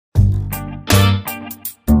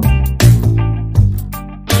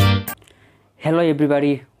Hello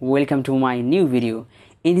everybody, welcome to my new video.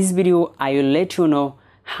 In this video I will let you know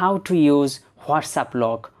how to use WhatsApp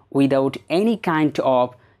lock without any kind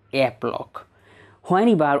of app lock.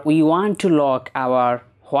 Whenever we want to lock our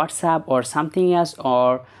WhatsApp or something else,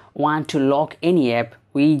 or want to lock any app,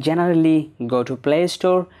 we generally go to Play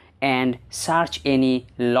Store and search any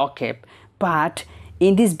lock app. But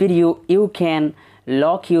in this video you can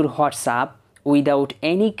lock your WhatsApp without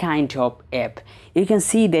any kind of app. You can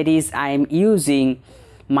see that is I am using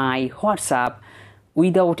my WhatsApp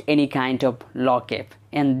without any kind of lock app,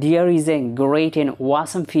 and there is a great and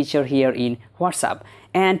awesome feature here in WhatsApp,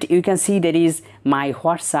 and you can see that is my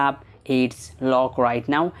WhatsApp it's locked right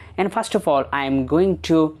now. And first of all I am going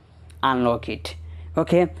to unlock it.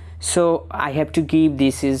 Okay, so I have to give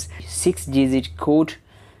this is 6-digit code,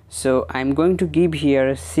 so I'm going to give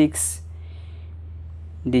here 6-digit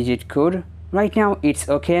code. Right now it's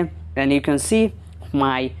okay, and you can see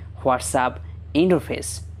my WhatsApp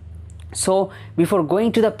interface. So before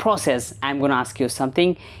going to the process, I'm gonna ask you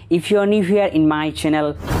something. If you are new here in my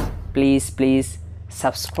channel, please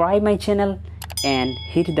subscribe my channel and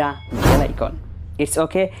hit the bell icon. It's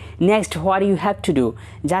okay. Next, what you have to do,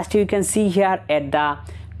 just you can see here at the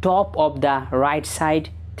top of the right side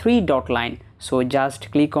 3-dot line, so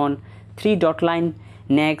just click on 3-dot line.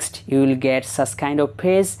 Next you will get such kind of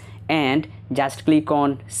page, and just click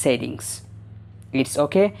on settings. It's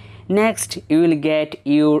okay. Next you will get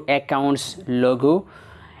your account's logo.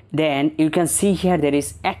 Then you can see here there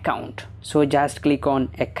is account, so just click on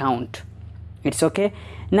account. It's okay.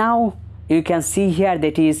 Now you can see here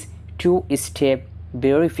that is 2-step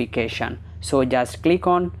verification, so just click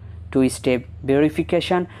on 2-step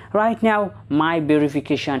verification. Right now my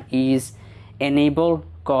verification is enabled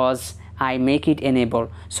because I make it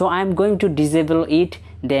enable, so I'm going to disable it,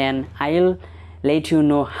 then I'll let you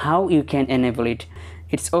know how you can enable it.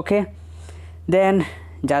 It's okay. Then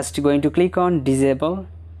just going to click on disable,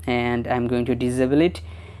 and I'm going to disable it.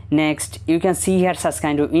 Next you can see here such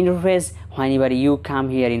kind of interface whenever you come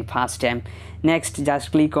here in first time. Next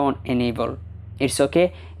just click on enable. It's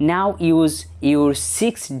okay. Now use your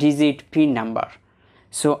 6-digit PIN number,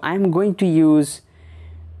 so I'm going to use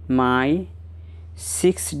my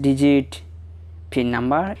 6-digit PIN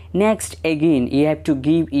number. Next again you have to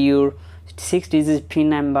give your 6-digit PIN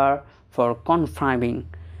number for confirming,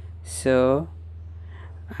 so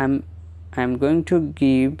I'm going to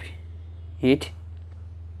give it.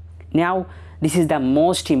 Now this is the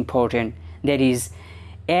most important, that is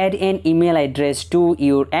add an email address to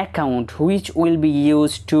your account which will be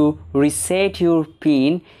used to reset your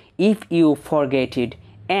PIN if you forget it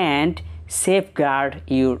and safeguard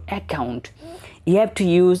your account. You have to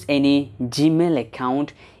use any Gmail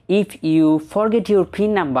account. If you forget your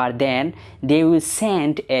PIN number, then they will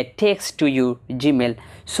send a text to your Gmail.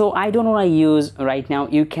 So I don't want to use right now.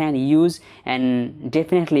 You can use, and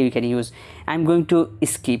definitely you can use. I'm going to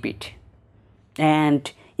skip it,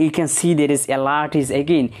 and you can see there is alert is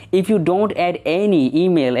again. If you don't add any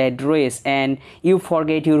email address and you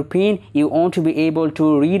forget your PIN, you want to be able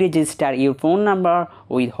to re-register your phone number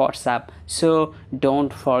with WhatsApp. So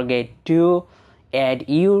don't forget to add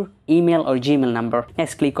your email or Gmail number.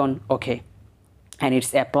 Let's click on OK, and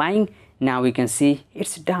it's applying. Now we can see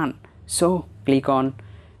it's done, so click on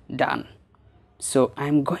done. So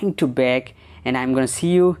I'm going to back, and I'm going to see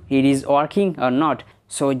you it is working or not.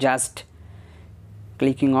 So just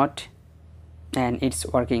clicking on it, and it's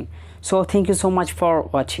working. So thank you so much for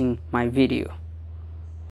watching my video.